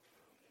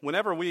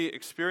whenever we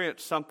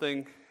experience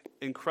something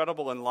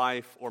incredible in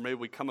life, or maybe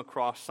we come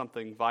across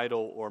something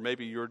vital, or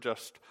maybe you're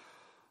just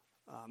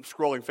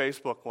scrolling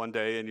Facebook one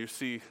day and you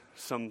see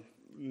some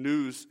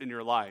news in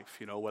your life,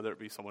 whether it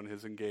be someone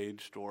who's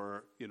engaged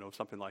or,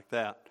 something like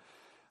that.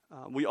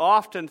 We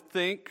often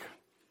think,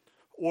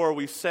 or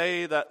we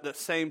say that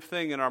same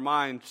thing in our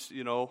minds,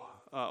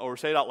 or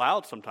say it out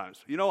loud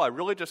sometimes. I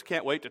really just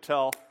can't wait to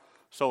tell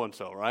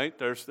so-and-so, right?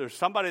 There's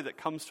somebody that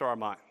comes to our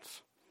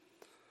minds.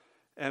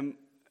 And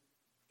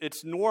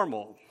it's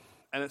normal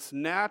and it's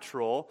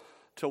natural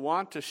to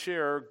want to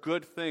share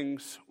good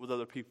things with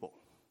other people.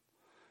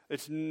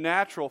 It's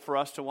natural for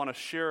us to want to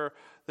share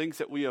things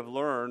that we have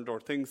learned or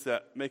things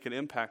that make an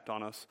impact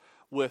on us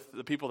with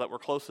the people that we're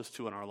closest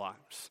to in our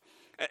lives.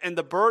 And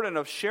the burden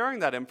of sharing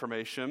that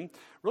information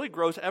really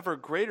grows ever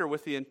greater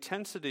with the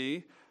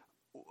intensity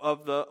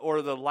of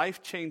the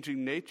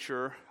life-changing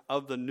nature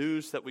of the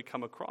news that we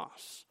come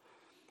across.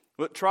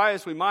 But try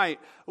as we might,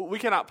 we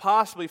cannot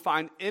possibly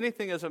find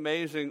anything as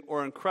amazing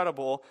or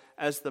incredible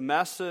as the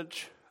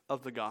message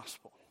of the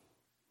gospel.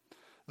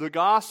 The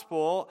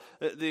gospel,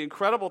 the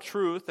incredible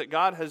truth that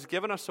God has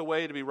given us a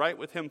way to be right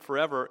with Him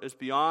forever, is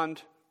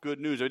beyond good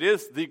news. It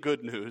is the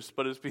good news,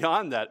 but it's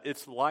beyond that.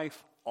 It's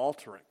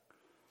life-altering.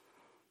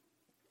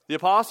 The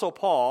Apostle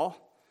Paul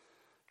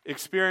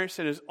experienced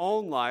in his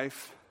own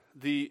life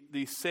the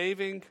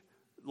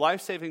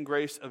life-saving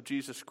grace of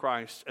Jesus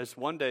Christ as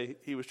one day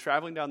he was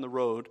traveling down the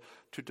road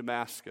to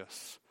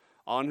Damascus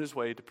on his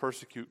way to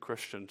persecute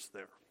Christians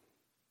there.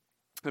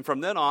 And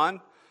from then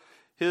on,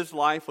 his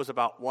life was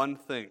about one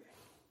thing: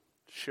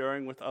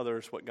 sharing with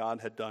others what God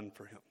had done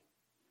for him.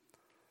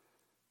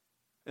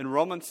 In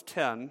Romans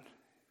 10,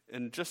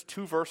 in just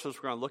 2 verses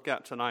we're going to look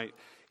at tonight,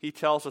 he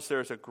tells us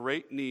there is a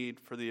great need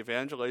for the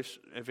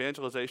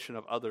evangelization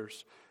of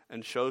others,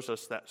 and shows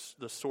us that's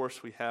the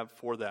source we have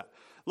for that.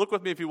 Look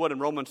with me, if you would, in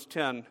Romans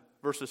 10,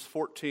 verses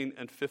 14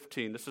 and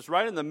 15. This is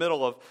right in the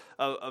middle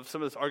of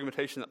some of this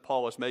argumentation that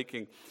Paul was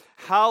making.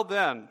 How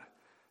then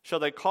shall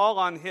they call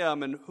on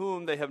him in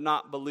whom they have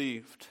not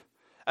believed?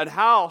 And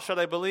how shall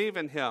they believe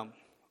in him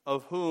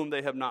of whom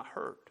they have not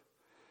heard?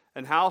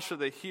 And how shall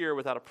they hear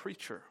without a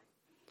preacher?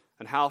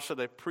 And how shall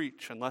they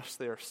preach unless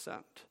they are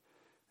sent?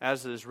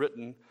 As it is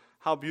written,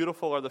 how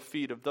beautiful are the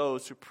feet of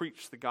those who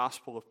preach the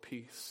gospel of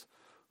peace,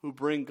 who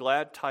bring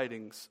glad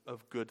tidings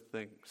of good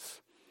things.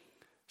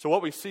 So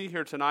what we see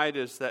here tonight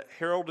is that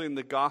heralding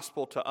the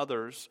gospel to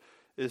others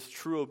is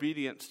true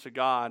obedience to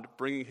God,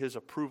 bringing His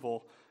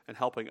approval and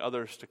helping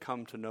others to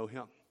come to know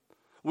Him.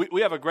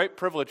 We have a great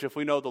privilege, if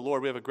we know the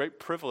Lord, we have a great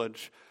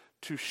privilege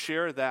to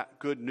share that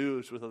good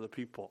news with other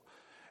people.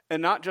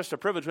 And not just a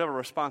privilege, we have a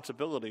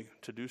responsibility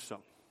to do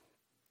so.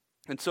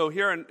 And so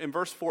here in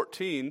verse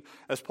 14,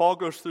 as Paul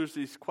goes through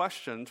these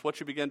questions, what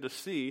you begin to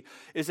see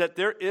is that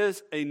there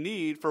is a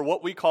need for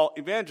what we call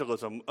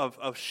evangelism,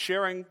 of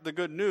sharing the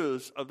good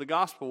news of the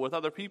gospel with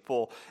other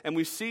people. And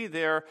we see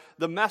there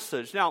the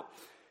message. Now,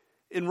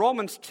 in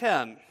Romans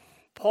 10,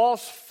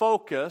 Paul's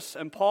focus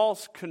and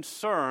Paul's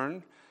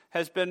concern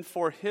has been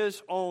for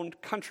his own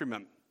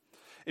countrymen.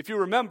 If you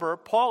remember,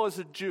 Paul is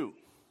a Jew.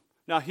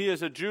 Now, he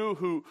is a Jew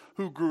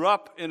who grew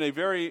up in a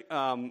very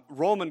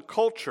Roman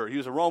culture. He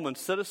was a Roman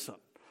citizen.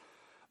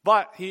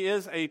 But he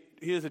is a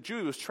Jew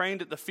who was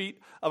trained at the feet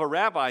of a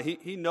rabbi.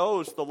 He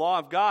knows the law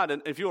of God.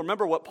 And if you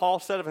remember what Paul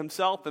said of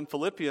himself in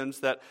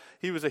Philippians, that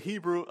he was a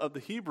Hebrew of the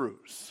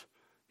Hebrews.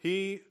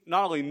 He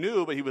not only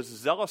knew, but he was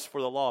zealous for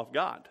the law of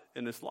God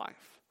in his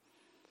life.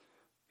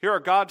 Here are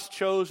God's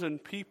chosen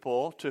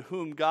people to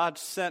whom God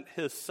sent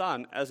His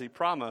Son as He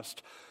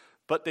promised,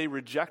 but they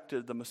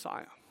rejected the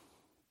Messiah.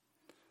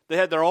 They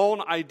had their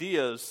own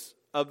ideas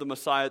of the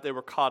Messiah that they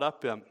were caught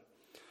up in.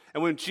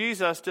 And when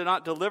Jesus did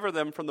not deliver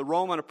them from the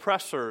Roman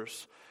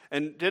oppressors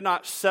and did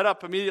not set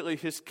up immediately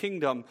His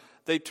kingdom,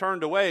 they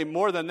turned away.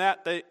 More than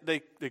that,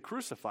 they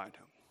crucified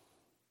Him.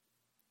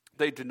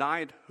 They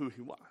denied who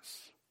He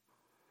was.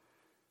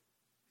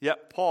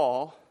 Yet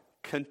Paul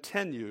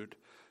continued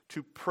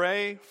to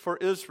pray for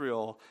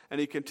Israel, and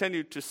he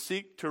continued to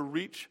seek to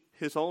reach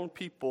his own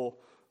people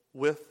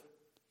with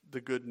the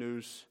good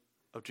news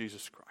of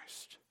Jesus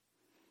Christ.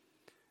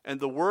 And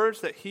the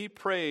words that he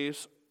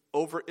prays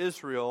over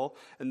Israel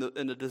and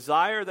the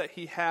desire that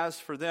he has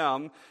for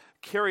them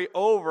carry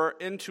over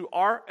into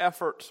our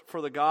efforts for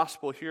the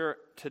gospel here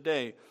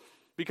today.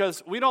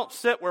 Because we don't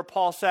sit where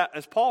Paul sat.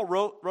 As Paul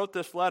wrote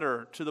this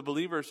letter to the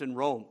believers in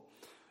Rome,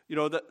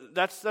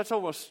 that's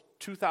almost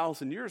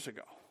 2,000 years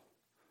ago.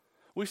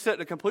 We sit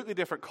in a completely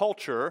different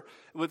culture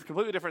with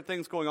completely different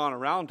things going on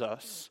around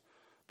us,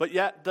 but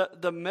yet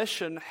the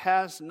mission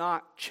has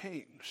not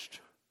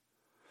changed.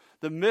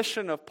 The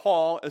mission of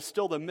Paul is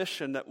still the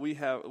mission that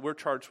we're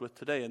charged with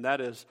today, and that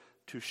is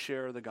to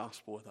share the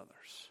gospel with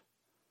others.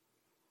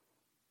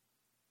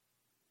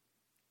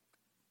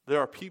 There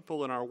are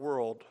people in our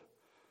world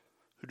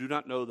who do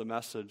not know the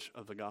message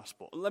of the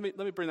gospel. Let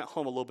me bring that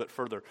home a little bit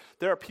further.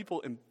 There are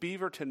people in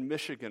Beaverton,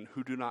 Michigan,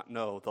 who do not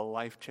know the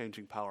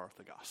life-changing power of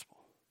the gospel.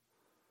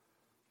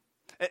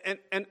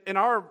 And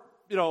our,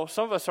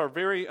 some of us are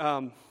very,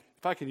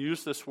 if I can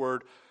use this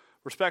word,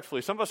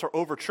 respectfully, some of us are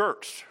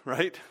over-churched,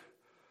 right?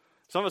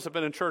 Some of us have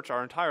been in church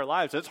our entire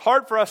lives. And it's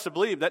hard for us to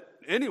believe that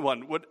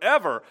anyone would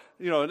ever,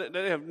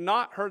 they have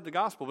not heard the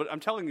gospel. But I'm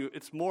telling you,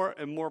 it's more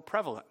and more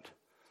prevalent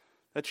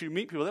that you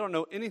meet people, they don't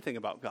know anything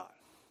about God.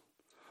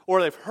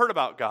 Or they've heard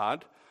about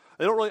God,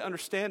 they don't really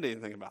understand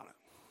anything about it.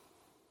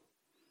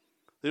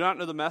 They do not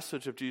know the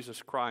message of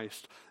Jesus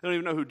Christ. They don't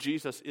even know who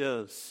Jesus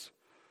is.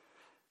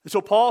 And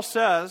so Paul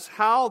says,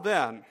 how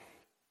then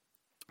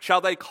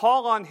shall they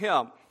call on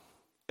him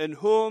in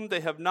whom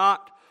they have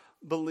not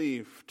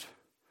believed?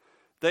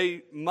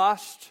 They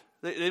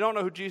don't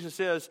know who Jesus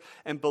is,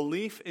 and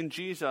belief in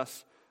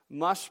Jesus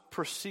must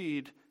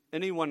precede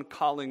anyone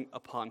calling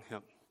upon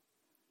him.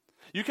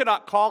 You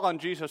cannot call on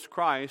Jesus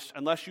Christ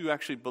unless you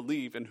actually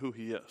believe in who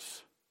he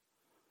is.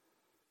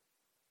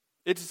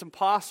 It is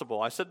impossible.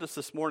 I said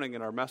this morning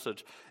in our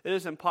message. It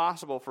is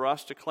impossible for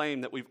us to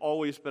claim that we've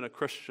always been a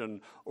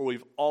Christian or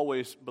we've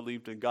always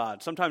believed in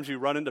God. Sometimes you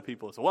run into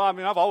people and say, well,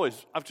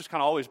 I've just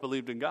kind of always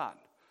believed in God.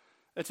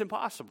 It's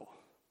impossible.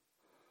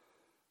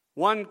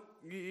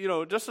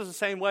 Just as the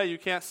same way you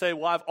can't say,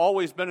 well, I've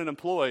always been an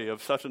employee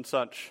of such and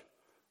such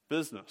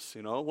business,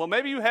 Well,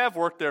 maybe you have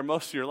worked there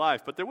most of your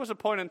life, but there was a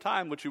point in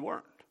time which you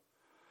weren't.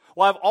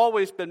 Well, I've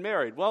always been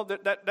married. Well,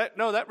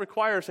 that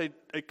requires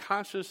a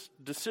conscious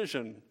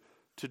decision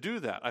to do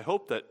that. I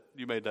hope that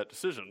you made that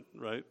decision,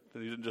 right?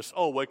 And you didn't just,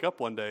 wake up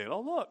one day and,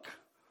 look.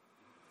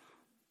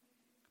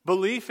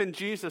 Belief in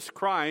Jesus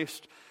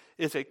Christ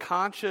is a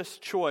conscious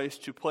choice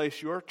to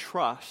place your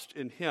trust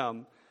in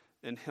him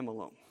and him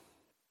alone.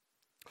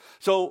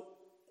 So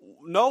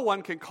no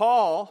one can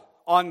call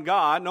on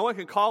God, no one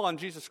can call on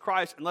Jesus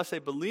Christ unless they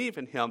believe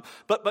in him.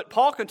 But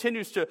Paul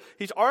continues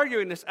he's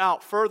arguing this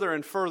out further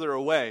and further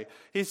away.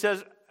 He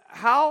says,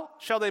 how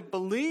shall they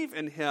believe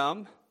in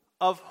him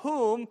of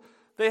whom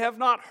they have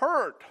not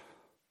heard?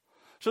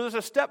 So there's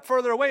a step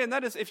further away, and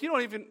that is if you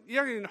haven't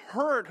even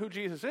heard who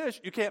Jesus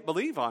is, you can't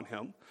believe on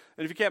him.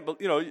 And if you can't,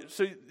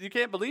 so you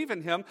can't believe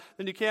in him,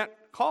 then you can't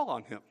call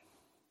on him.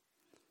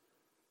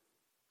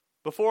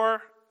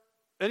 Before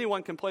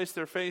anyone can place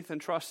their faith and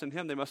trust in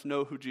him, they must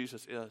know who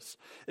Jesus is.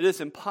 It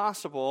is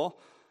impossible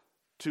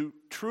to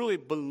truly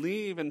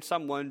believe in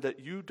someone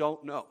that you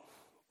don't know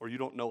or you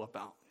don't know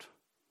about.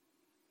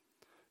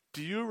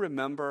 Do you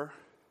remember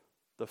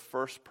the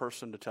first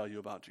person to tell you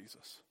about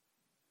Jesus?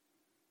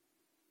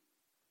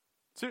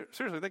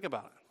 Seriously, think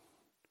about it.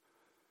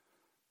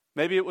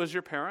 Maybe it was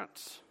your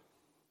parents.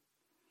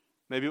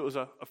 Maybe it was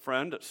a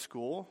friend at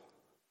school.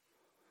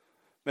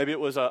 Maybe it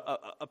was a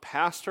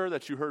pastor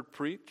that you heard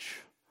preach.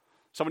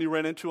 Someone you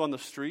ran into on the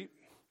street.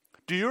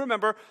 Do you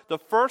remember the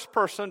first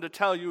person to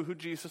tell you who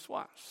Jesus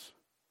was?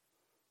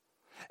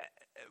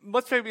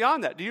 Let's say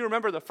beyond that. Do you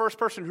remember the first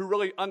person who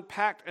really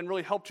unpacked and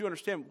really helped you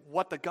understand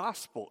what the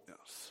gospel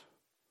is?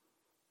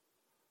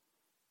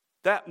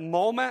 That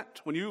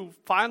moment when you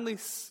finally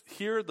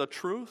hear the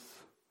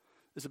truth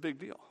is a big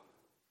deal.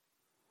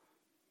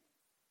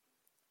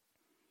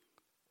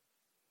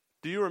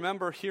 Do you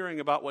remember hearing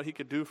about what he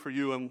could do for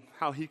you and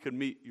how he could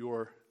meet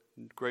your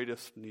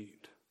greatest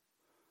need?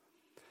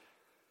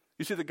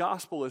 You see, the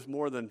gospel is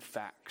more than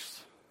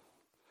facts.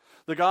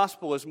 The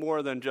gospel is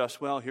more than just,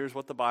 here's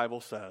what the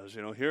Bible says.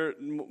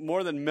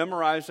 More than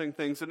memorizing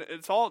things. And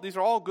these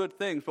are all good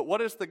things. But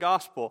what is the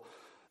gospel?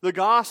 The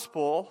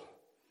gospel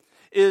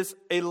is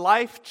a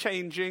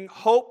life-changing,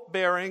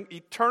 hope-bearing,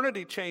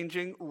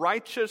 eternity-changing,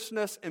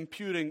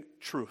 righteousness-imputing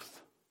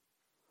truth.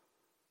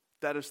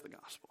 That is the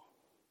gospel.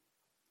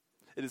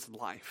 It is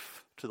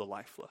life to the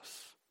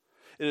lifeless.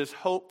 It is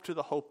hope to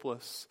the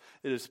hopeless.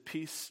 It is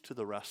peace to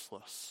the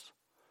restless.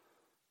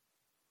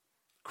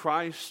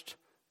 Christ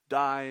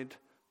died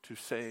to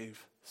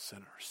save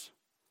sinners.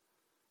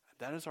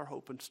 That is our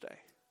hope and stay.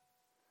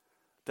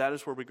 That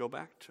is where we go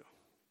back to.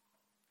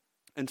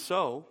 And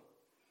so,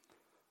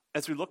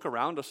 as we look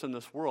around us in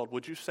this world,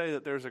 would you say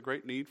that there's a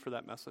great need for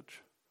that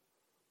message?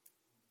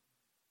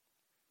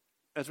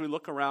 As we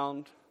look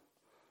around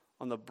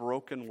on the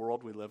broken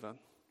world we live in,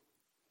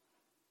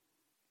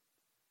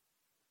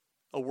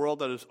 a world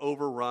that is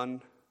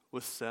overrun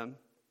with sin,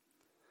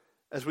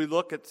 as we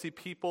see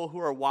people who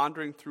are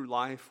wandering through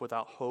life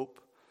without hope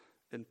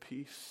and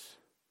peace,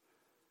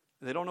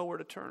 and they don't know where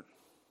to turn.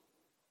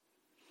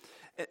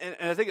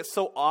 And I think it's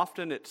so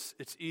often it's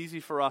easy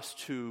for us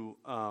to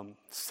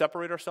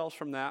separate ourselves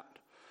from that,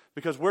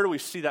 because where do we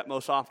see that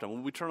most often?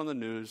 When we turn on the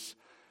news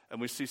and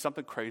we see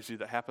something crazy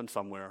that happened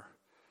somewhere,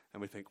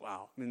 and we think,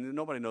 wow,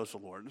 nobody knows the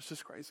Lord. It's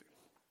just crazy.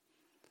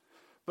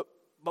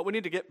 But we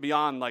need to get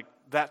beyond,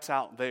 that's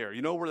out there.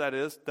 You know where that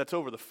is? That's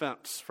over the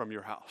fence from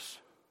your house.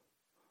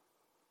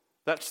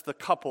 That's the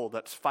couple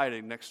that's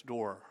fighting next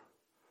door.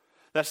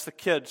 That's the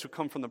kids who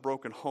come from the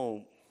broken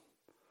home.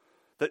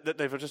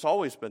 They've just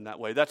always been that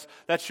way.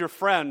 That's your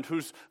friend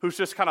who's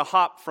just kind of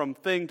hopped from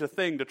thing to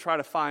thing to try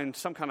to find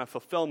some kind of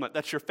fulfillment.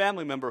 That's your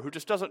family member who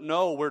just doesn't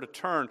know where to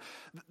turn.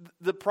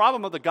 The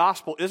problem of the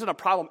gospel isn't a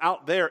problem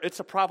out there. It's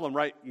a problem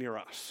right near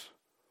us.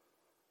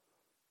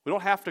 We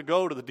don't have to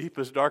go to the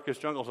deepest, darkest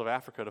jungles of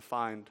Africa to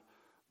find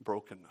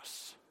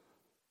brokenness.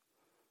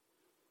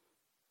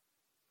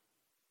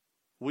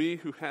 we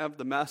who have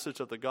the message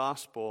of the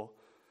gospel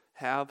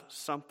have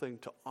something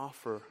to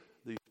offer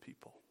these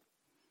people.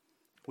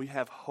 We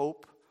have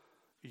hope,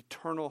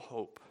 eternal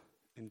hope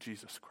in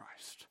Jesus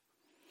Christ.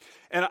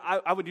 And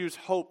I would use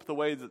hope the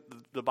way that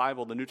the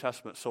Bible, the New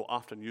Testament, so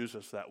often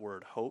uses that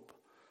word, hope.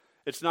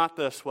 It's not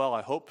this, well,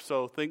 I hope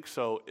so, think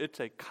so. It's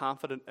a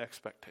confident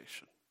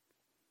expectation.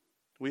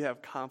 We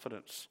have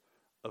confidence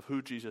of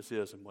who Jesus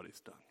is and what he's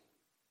done.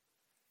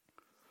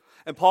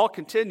 And Paul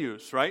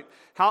continues, right?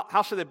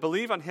 How should they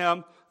believe on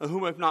him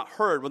whom have not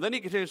heard? Well, then he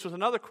continues with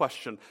another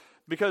question,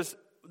 because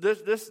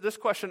this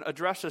question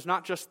addresses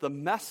not just the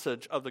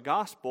message of the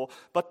gospel,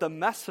 but the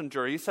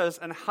messenger. He says,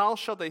 and how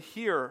shall they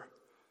hear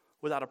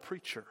without a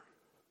preacher?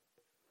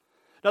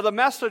 Now, the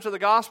message of the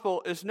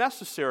gospel is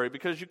necessary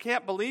because you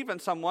can't believe in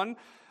someone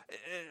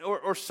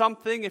or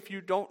something if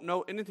you don't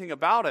know anything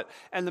about it.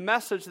 And the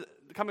message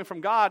coming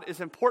from God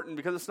is important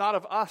because it's not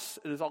of us,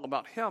 it is all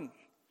about him.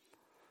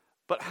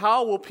 But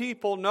how will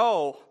people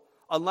know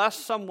unless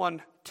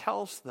someone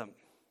tells them?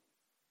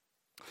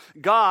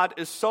 God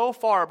is so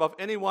far above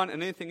anyone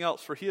and anything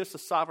else, for he is the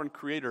sovereign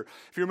creator.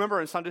 If you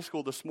remember in Sunday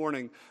school this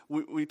morning,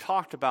 we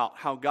talked about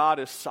how God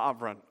is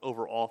sovereign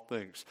over all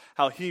things,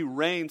 how he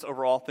reigns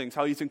over all things,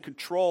 how he's in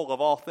control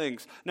of all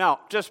things. Now,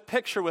 just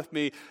picture with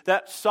me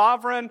that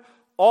sovereign,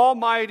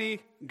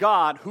 almighty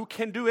God who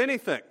can do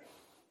anything.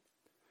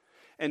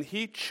 And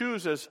he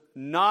chooses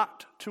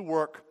not to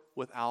work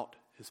without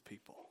his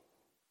people.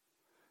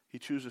 He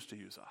chooses to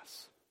use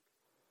us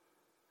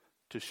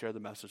to share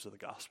the message of the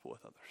gospel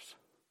with others.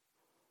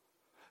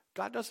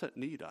 God doesn't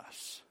need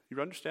us.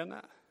 You understand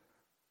that?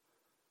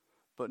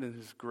 But in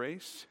his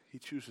grace, he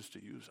chooses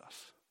to use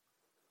us.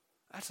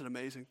 That's an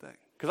amazing thing.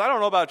 Because I don't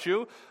know about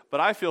you, but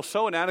I feel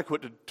so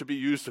inadequate to be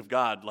used of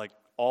God like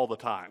all the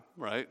time,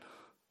 right?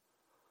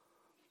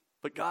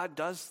 But God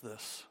does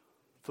this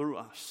through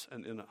us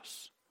and in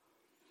us.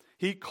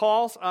 He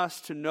calls us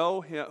to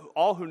know him,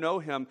 all who know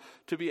him,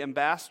 to be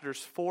ambassadors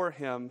for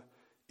him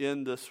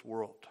in this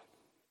world.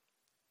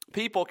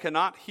 People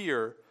cannot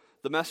hear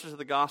the message of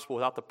the gospel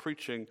without the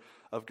preaching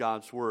of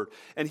God's word.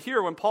 And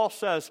here, when Paul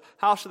says,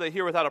 how should they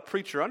hear without a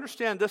preacher?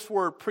 Understand this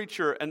word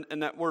preacher and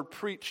that word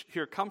preach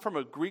here come from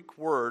a Greek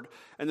word.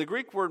 And the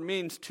Greek word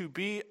means to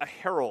be a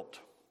herald.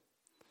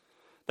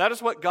 That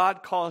is what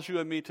God calls you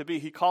and me to be.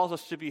 He calls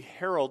us to be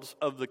heralds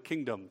of the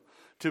kingdom,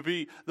 to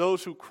be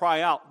those who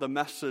cry out the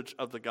message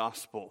of the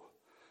gospel.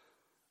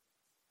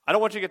 I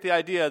don't want you to get the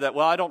idea that,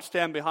 well, I don't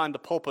stand behind the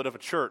pulpit of a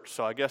church,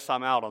 so I guess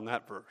I'm out on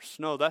that verse.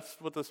 No, that's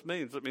what this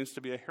means. It means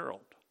to be a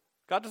herald.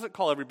 God doesn't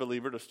call every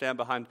believer to stand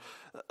behind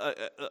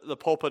the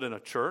pulpit in a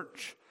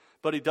church,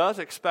 but he does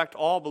expect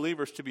all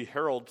believers to be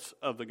heralds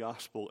of the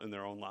gospel in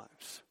their own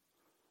lives.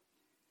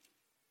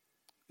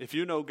 If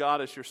you know God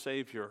as your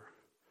Savior,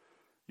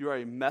 you are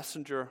a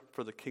messenger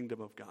for the kingdom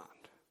of God.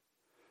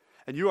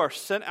 And you are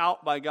sent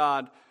out by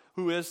God,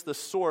 who is the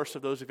source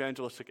of those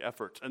evangelistic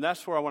efforts. And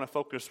that's where I want to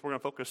focus. We're going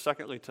to focus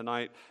secondly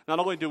tonight. Not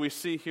only do we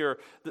see here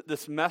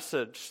this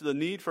message, the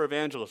need for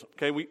evangelism.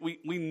 Okay, we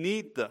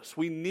need this.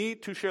 We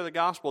need to share the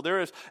gospel.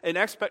 There is an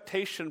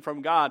expectation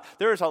from God.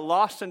 There is a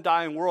lost and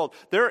dying world.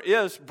 There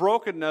is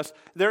brokenness.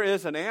 There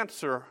is an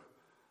answer.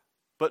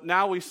 But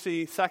now we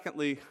see,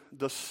 secondly,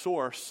 the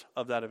source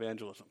of that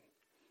evangelism.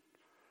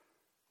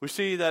 We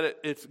see that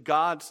it's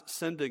God's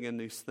sending in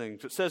these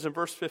things. It says in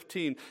verse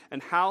 15,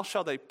 and how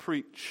shall they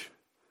preach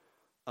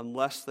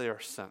unless they are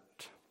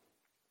sent?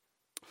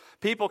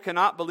 People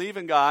cannot believe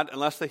in God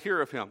unless they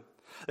hear of him.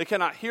 They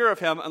cannot hear of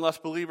him unless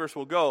believers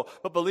will go.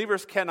 But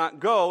believers cannot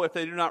go if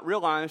they do not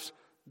realize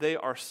they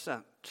are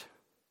sent.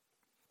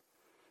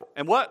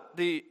 And what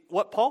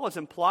Paul is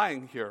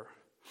implying here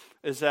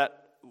is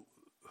that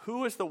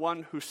who is the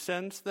one who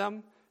sends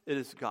them? It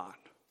is God.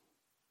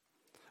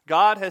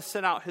 God has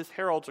sent out his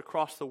heralds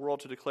across the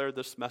world to declare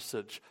this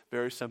message.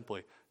 Very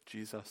simply,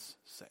 Jesus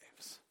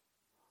saves.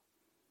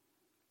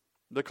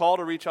 The call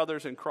to reach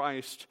others in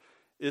Christ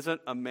isn't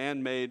a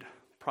man-made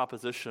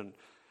proposition.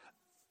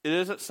 It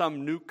isn't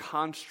some new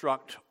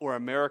construct or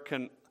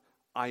American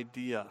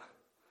idea.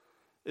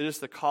 It is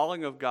the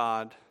calling of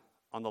God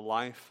on the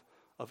life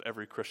of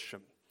every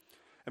Christian.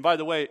 And by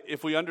the way,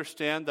 if we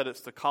understand that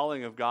it's the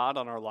calling of God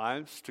on our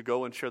lives to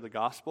go and share the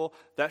gospel,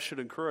 that should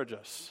encourage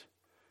us.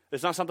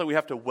 It's not something we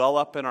have to well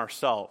up in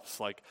ourselves.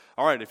 Like,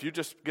 all right, if you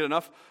just get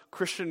enough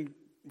Christian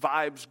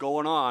vibes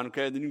going on,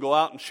 okay, then you can go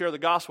out and share the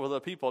gospel with other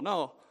people.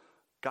 No,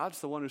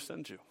 God's the one who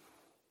sends you.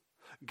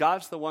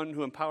 God's the one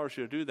who empowers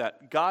you to do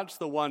that. God's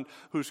the one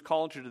who's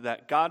called you to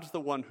that. God's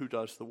the one who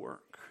does the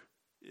work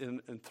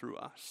in and through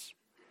us.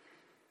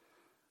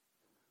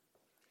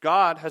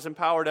 God has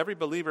empowered every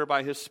believer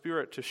by his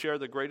Spirit to share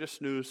the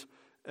greatest news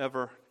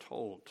ever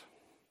told.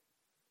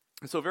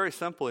 And so very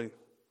simply,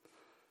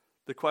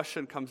 the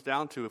question comes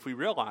down to, if we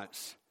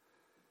realize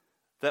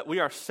that we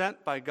are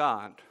sent by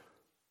God,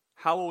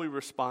 how will we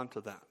respond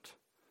to that?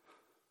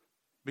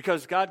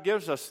 Because God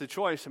gives us the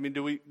choice. I mean,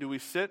 do we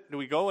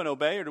go and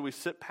obey, or do we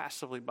sit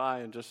passively by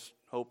and just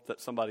hope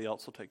that somebody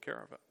else will take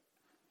care of it?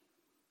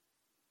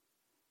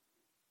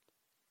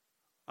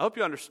 I hope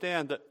you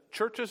understand that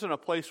church isn't a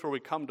place where we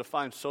come to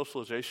find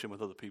socialization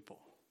with other people.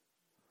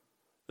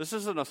 This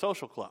isn't a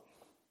social club.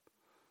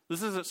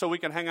 This isn't so we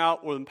can hang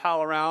out with and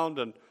pal around.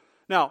 And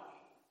now,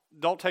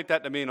 don't take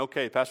that to mean,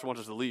 okay, pastor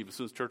wants us to leave as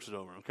soon as church is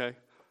over, okay?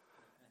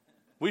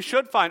 We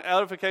should find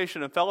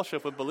edification and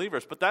fellowship with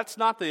believers, but that's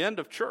not the end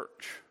of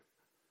church.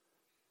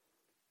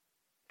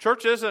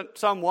 Church isn't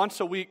some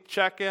once-a-week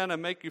check-in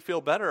and make you feel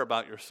better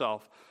about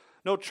yourself.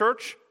 No,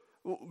 church,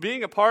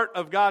 being a part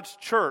of God's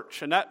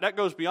church, and that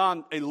goes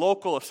beyond a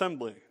local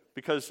assembly,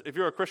 because if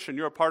you're a Christian,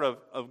 you're a part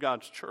of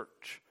God's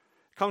church.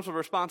 It comes with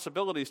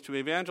responsibilities to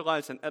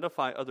evangelize and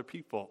edify other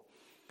people.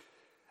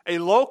 A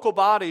local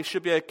body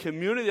should be a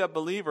community of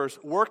believers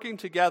working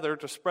together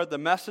to spread the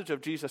message of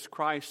Jesus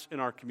Christ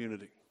in our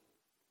community.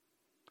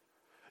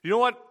 You know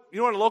what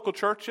a local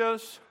church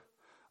is?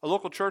 A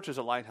local church is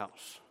a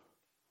lighthouse.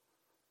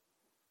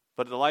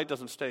 But the light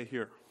doesn't stay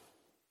here.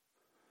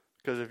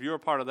 Because if you're a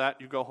part of that,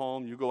 you go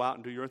home, you go out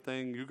and do your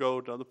thing, you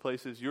go to other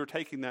places, you're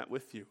taking that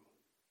with you.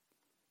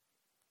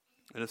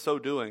 And in so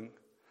doing,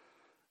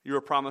 you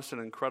are promised an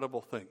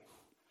incredible thing.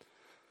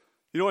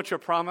 You know what you're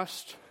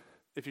promised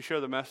if you share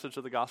the message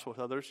of the gospel with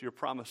others? You're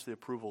promised the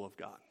approval of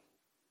God.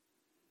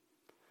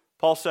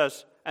 Paul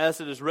says, as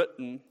it is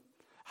written,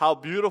 how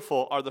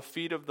beautiful are the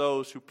feet of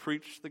those who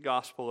preach the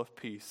gospel of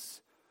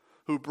peace,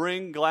 who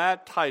bring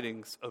glad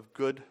tidings of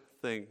good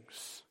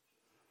things.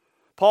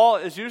 Paul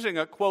is using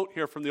a quote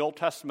here from the Old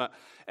Testament,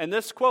 and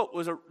this quote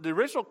was the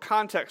original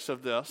context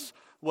of this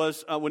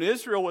was when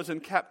Israel was in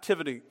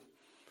captivity.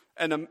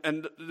 And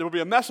there would be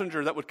a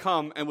messenger that would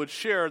come and would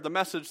share the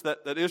message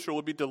that Israel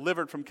would be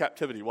delivered from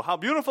captivity. Well, how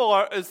beautiful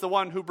is the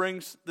one who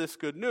brings this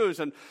good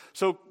news? And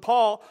so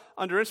Paul,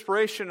 under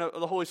inspiration of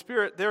the Holy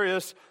Spirit, there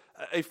is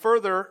a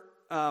further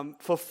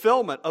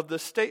fulfillment of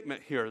this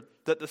statement here,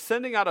 that the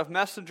sending out of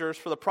messengers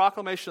for the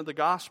proclamation of the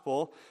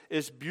gospel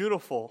is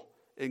beautiful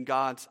in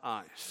God's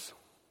eyes.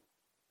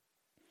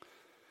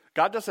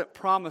 God doesn't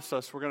promise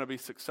us we're going to be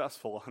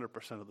successful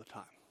 100% of the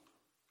time.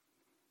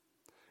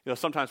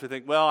 Sometimes we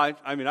think, well,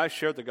 I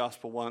shared the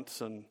gospel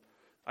once and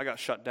I got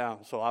shut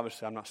down, so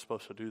obviously I'm not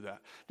supposed to do that.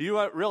 Do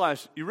you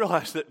realize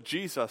that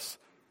Jesus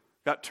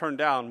got turned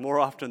down more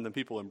often than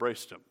people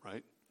embraced him,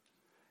 right?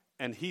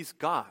 And he's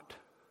God.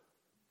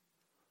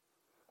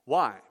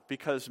 Why?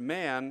 Because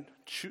man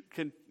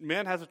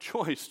has a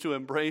choice to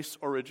embrace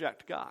or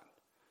reject God.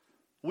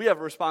 We have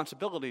a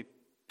responsibility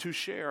to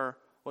share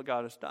what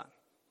God has done.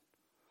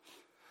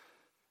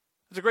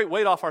 It's a great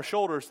weight off our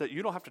shoulders that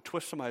you don't have to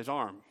twist somebody's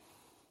arm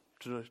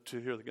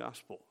to hear the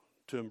gospel,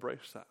 to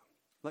embrace that.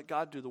 Let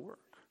God do the work.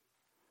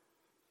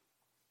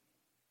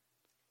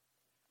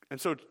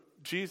 And so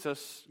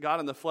Jesus,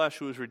 God in the flesh,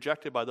 who was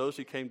rejected by those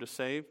he came to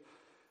save,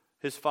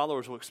 his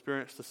followers will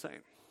experience the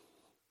same.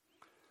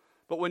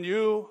 But when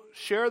you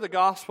share the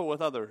gospel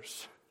with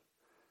others,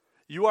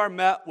 you are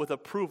met with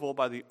approval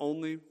by the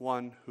only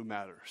one who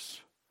matters,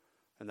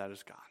 and that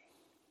is God.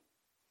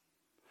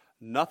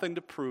 Nothing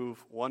to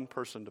prove, one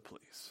person to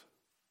please.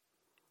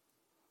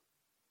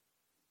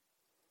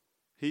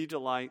 He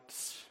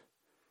delights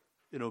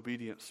in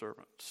obedient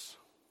servants.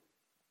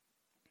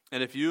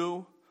 And if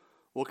you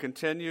will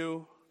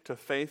continue to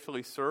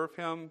faithfully serve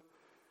him,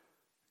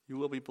 you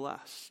will be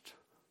blessed.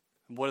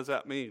 And what does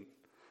that mean?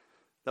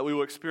 That we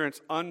will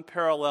experience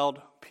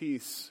unparalleled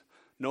peace,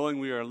 knowing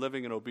we are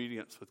living in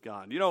obedience with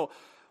God.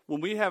 When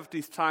we have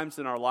these times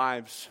in our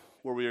lives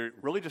where we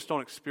really just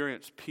don't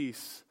experience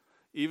peace,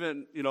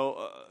 even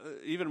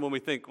when we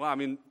think,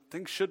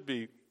 things should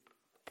be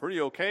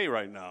pretty okay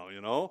right now,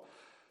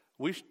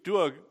 we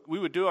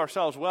would do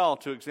ourselves well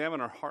to examine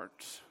our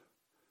hearts,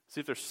 see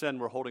if there's sin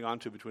we're holding on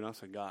to between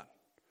us and God.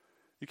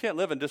 You can't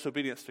live in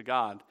disobedience to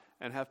God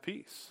and have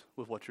peace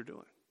with what you're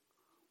doing.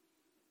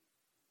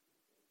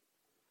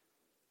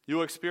 You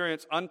will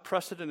experience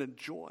unprecedented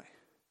joy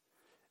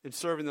in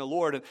serving the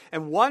Lord.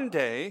 And one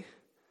day,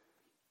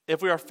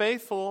 if we are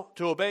faithful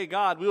to obey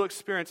God, we will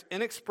experience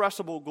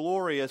inexpressible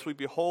glory as we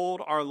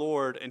behold our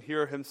Lord and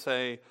hear him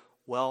say,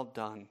 "Well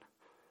done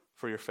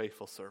for your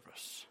faithful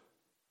service."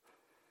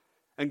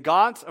 And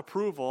God's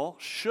approval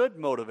should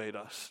motivate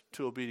us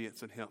to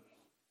obedience in him.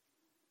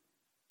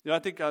 I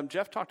think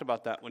Jeff talked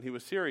about that when he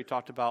was here. He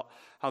talked about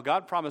how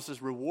God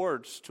promises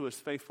rewards to his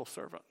faithful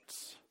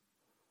servants.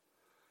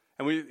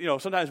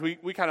 And sometimes we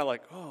kind of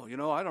like,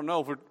 I don't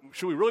know,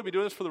 should we really be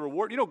doing this for the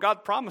reward?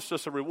 God promised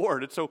us a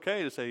reward. It's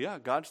okay to say, yeah,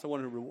 God's the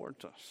one who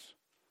rewards us.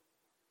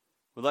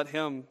 We let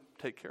him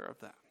take care of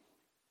that.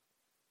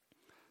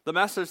 The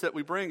message that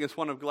we bring is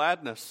one of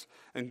gladness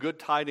and good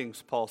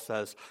tidings, Paul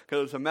says,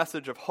 because it's a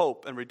message of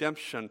hope and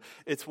redemption.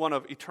 It's one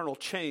of eternal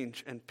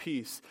change and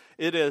peace.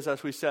 It is,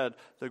 as we said,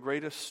 the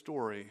greatest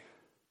story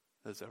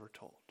that's ever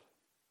told.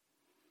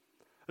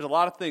 There's a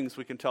lot of things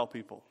we can tell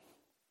people.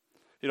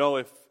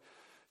 If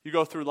you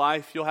go through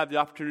life, you'll have the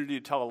opportunity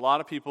to tell a lot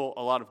of people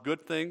a lot of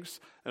good things,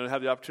 and you'll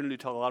have the opportunity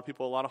to tell a lot of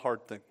people a lot of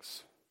hard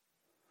things.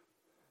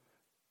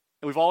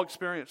 And we've all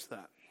experienced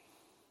that.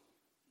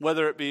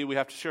 Whether it be we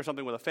have to share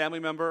something with a family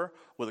member,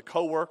 with a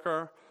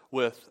coworker,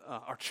 with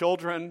our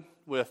children,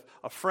 with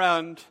a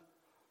friend.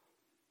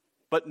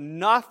 But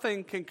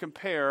nothing can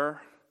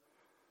compare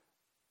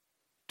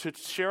to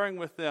sharing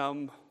with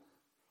them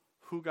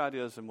who God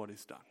is and what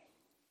he's done.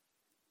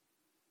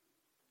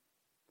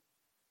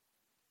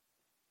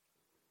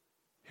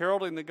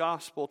 Heralding the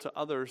gospel to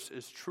others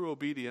is true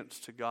obedience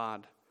to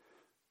God,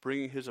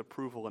 bringing his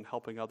approval and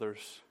helping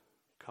others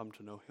come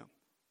to know him.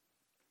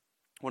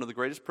 One of the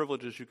greatest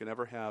privileges you can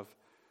ever have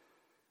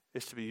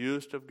is to be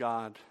used of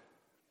God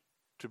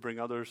to bring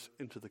others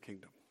into the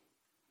kingdom.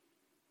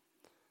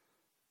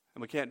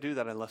 And we can't do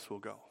that unless we'll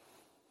go.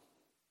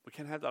 We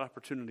can't have that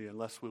opportunity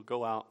unless we'll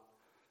go out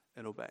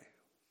and obey.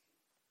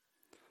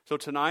 So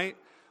tonight,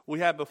 we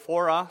have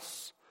before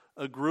us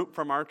a group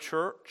from our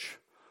church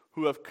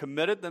who have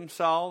committed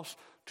themselves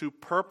to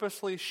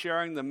purposely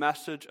sharing the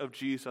message of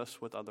Jesus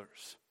with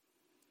others.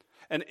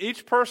 And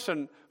each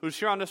person who's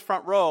here on this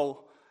front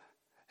row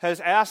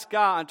has asked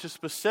God to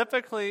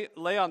specifically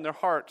lay on their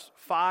hearts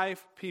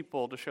 5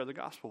 people to share the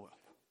gospel with.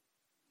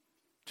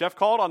 Jeff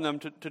called on them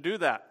to do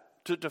that,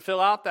 to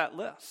fill out that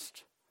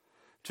list,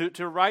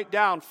 to write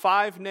down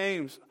 5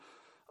 names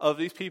of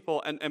these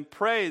people and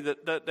pray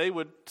that they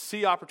would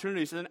see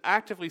opportunities and then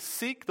actively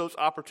seek those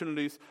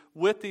opportunities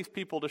with these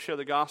people to share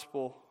the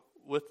gospel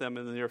with them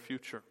in the near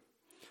future.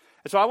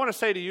 And so I want to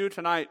say to you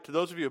tonight, to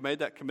those of you who have made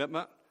that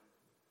commitment,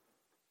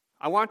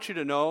 I want you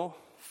to know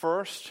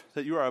first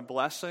that you are a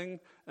blessing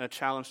and a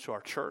challenge to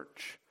our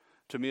church,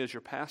 to me as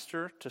your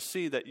pastor, to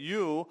see that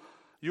you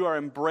are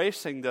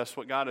embracing this,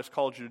 what God has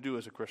called you to do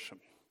as a Christian,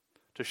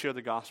 to share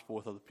the gospel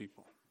with other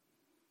people.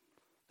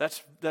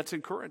 That's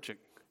encouraging.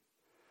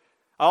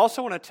 I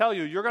also want to tell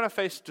you, you're going to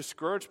face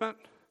discouragement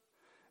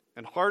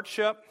and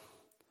hardship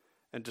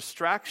and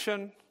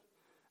distraction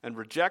and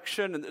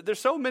rejection. And there's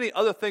so many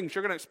other things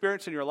you're going to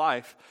experience in your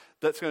life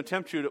that's going to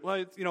tempt you to,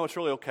 well, it's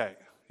really okay.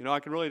 I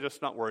can really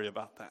just not worry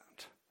about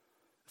that.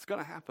 It's going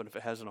to happen if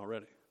it hasn't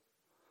already.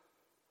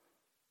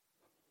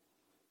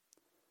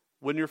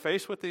 When you're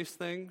faced with these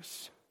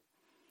things,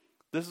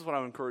 this is what I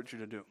would encourage you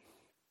to do.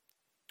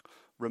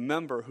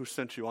 Remember who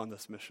sent you on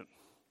this mission.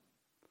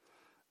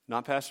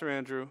 Not Pastor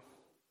Andrew,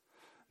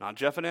 not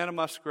Jeff and Anna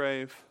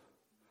Musgrave,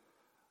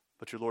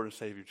 but your Lord and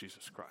Savior,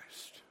 Jesus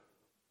Christ.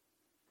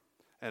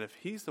 And if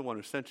he's the one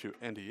who sent you,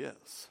 and he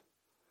is,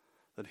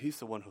 then he's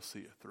the one who'll see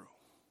you through.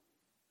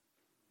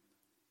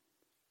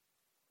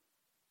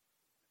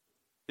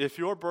 If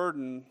your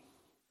burden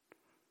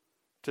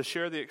to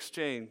share the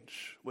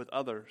exchange with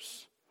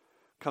others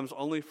comes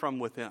only from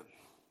within,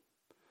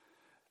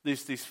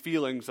 these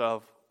feelings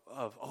of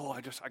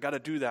I got to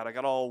do that, I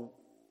got all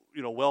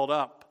welled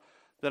up,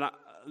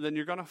 then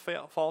you're going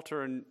to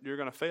falter and you're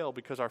going to fail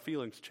because our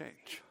feelings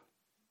change,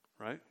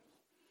 right?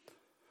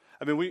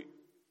 I mean,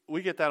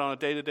 we get that on a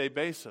day-to-day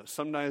basis.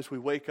 Sometimes we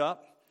wake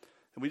up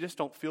and we just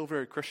don't feel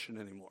very Christian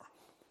anymore,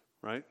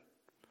 right?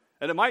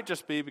 And it might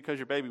just be because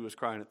your baby was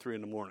crying at 3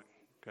 a.m,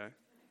 okay?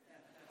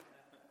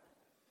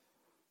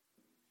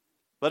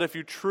 But if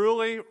you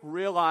truly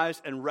realize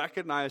and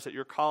recognize that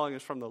your calling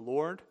is from the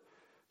Lord,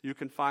 you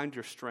can find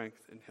your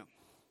strength in him.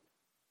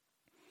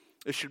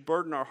 It should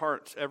burden our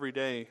hearts every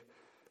day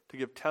to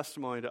give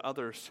testimony to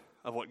others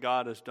of what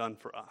God has done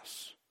for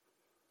us.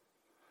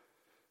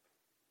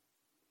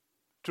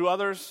 To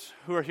others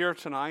who are here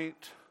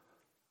tonight,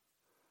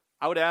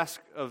 I would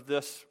ask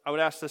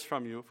this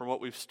from you, from what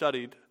we've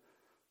studied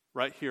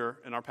right here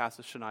in our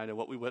passage tonight and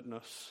what we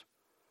witness.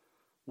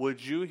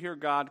 Would you hear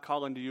God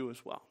calling to you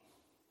as well?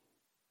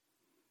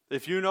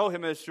 If you know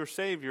him as your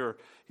Savior,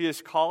 he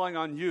is calling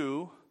on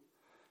you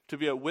to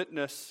be a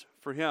witness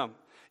for him.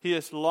 He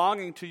is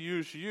longing to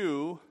use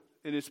you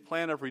in his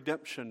plan of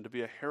redemption to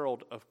be a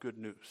herald of good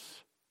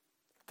news.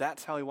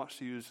 That's how he wants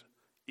to use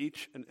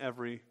each and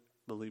every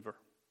believer.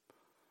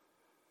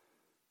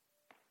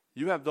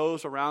 You have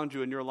those around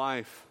you in your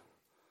life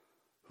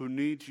who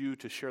need you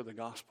to share the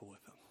gospel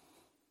with them.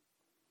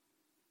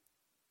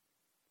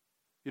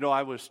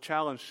 I was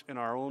challenged in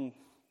our own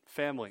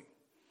family,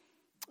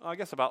 I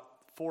guess about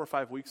 4 or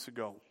 5 weeks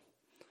ago.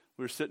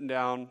 We were sitting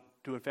down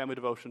doing family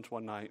devotions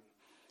one night,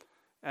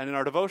 and in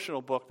our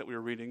devotional book that we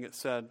were reading, it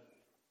said,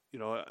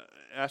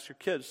 ask your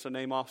kids to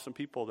name off some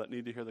people that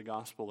need to hear the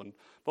gospel. And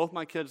both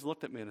my kids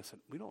looked at me and I said,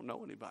 we don't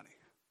know anybody.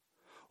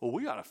 Well,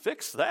 we got to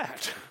fix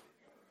that,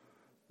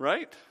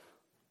 right?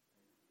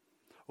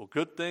 Well,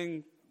 good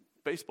thing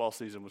baseball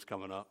season was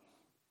coming up,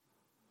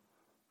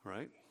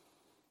 right?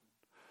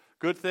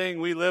 Good thing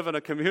we live in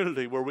a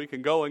community where we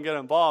can go and get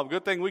involved.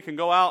 Good thing we can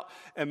go out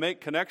and make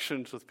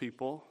connections with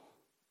people.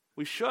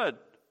 We should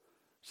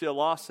see a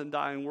lost and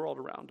dying world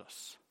around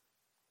us.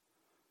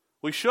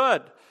 We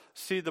should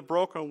see the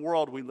broken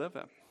world we live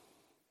in.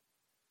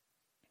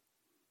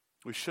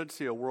 We should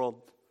see a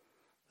world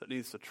that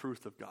needs the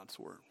truth of God's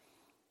word.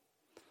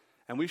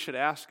 And we should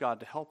ask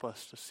God to help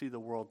us to see the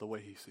world the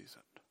way he sees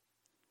it.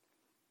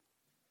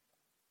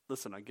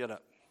 Listen, I get it.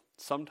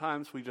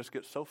 Sometimes we just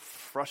get so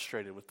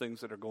frustrated with things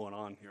that are going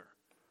on here.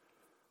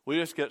 We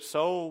just get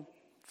so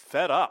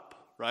fed up,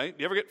 right?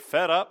 You ever get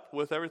fed up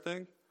with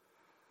everything?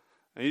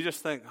 And you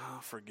just think,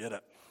 forget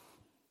it.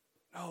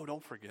 No,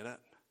 don't forget it.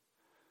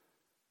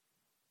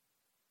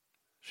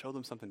 Show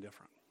them something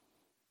different.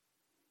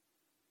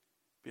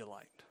 Be a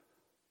light.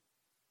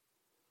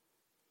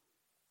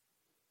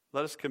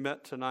 Let us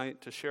commit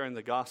tonight to sharing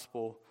the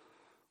gospel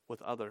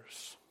with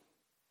others.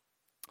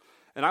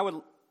 And I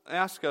would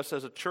ask us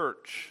as a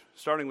church,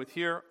 starting with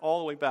here all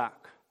the way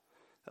back,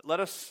 that let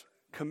us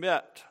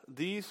commit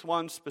these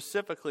ones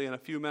specifically in a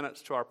few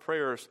minutes to our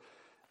prayers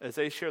as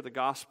they share the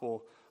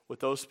gospel with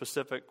those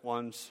specific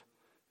ones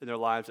in their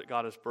lives that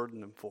God has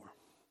burdened them for.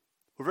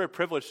 We're very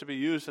privileged to be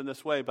used in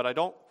this way, but I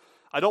don't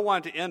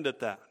want it to end at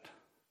that.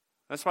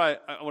 That's why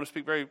I want to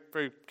speak very,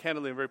 very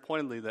candidly and very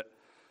pointedly that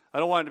I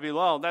don't want it to be,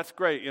 well, that's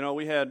great.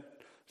 We had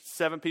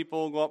 7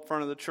 people go up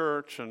front of the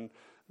church and,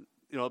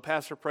 the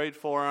pastor prayed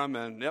for them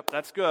and, yep,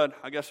 that's good.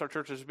 I guess our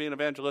church is being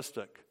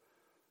evangelistic.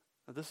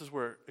 Now, this is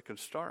where it can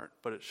start,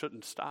 but it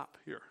shouldn't stop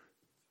here.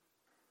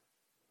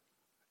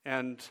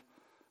 And,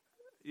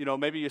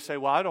 maybe you say,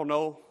 well, I don't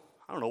know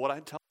what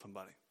I'd tell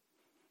somebody.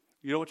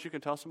 You know what you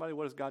can tell somebody?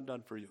 What has God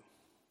done for you?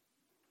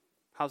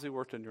 How's he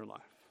worked in your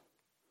life?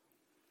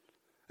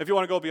 If you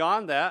want to go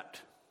beyond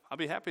that, I'll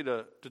be happy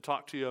to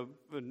talk to you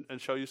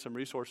and show you some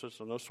resources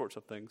and those sorts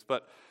of things.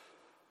 But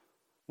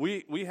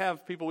we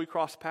have people we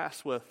cross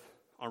paths with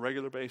on a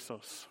regular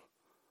basis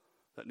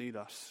that need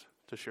us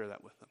to share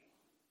that with them.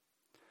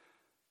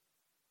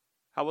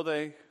 How will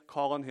they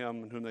call on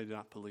him in whom they do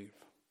not believe?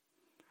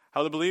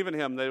 How will they believe in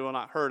him they will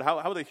not heard?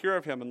 How will they hear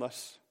of him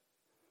unless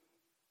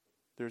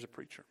there's a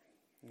preacher?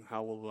 And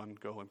how will one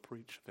go and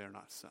preach if they are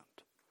not sent?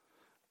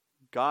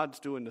 God's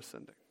doing the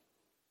sending.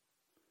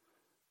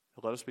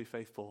 Let us be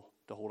faithful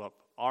to hold up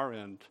our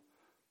end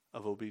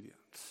of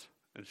obedience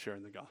and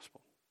sharing the gospel.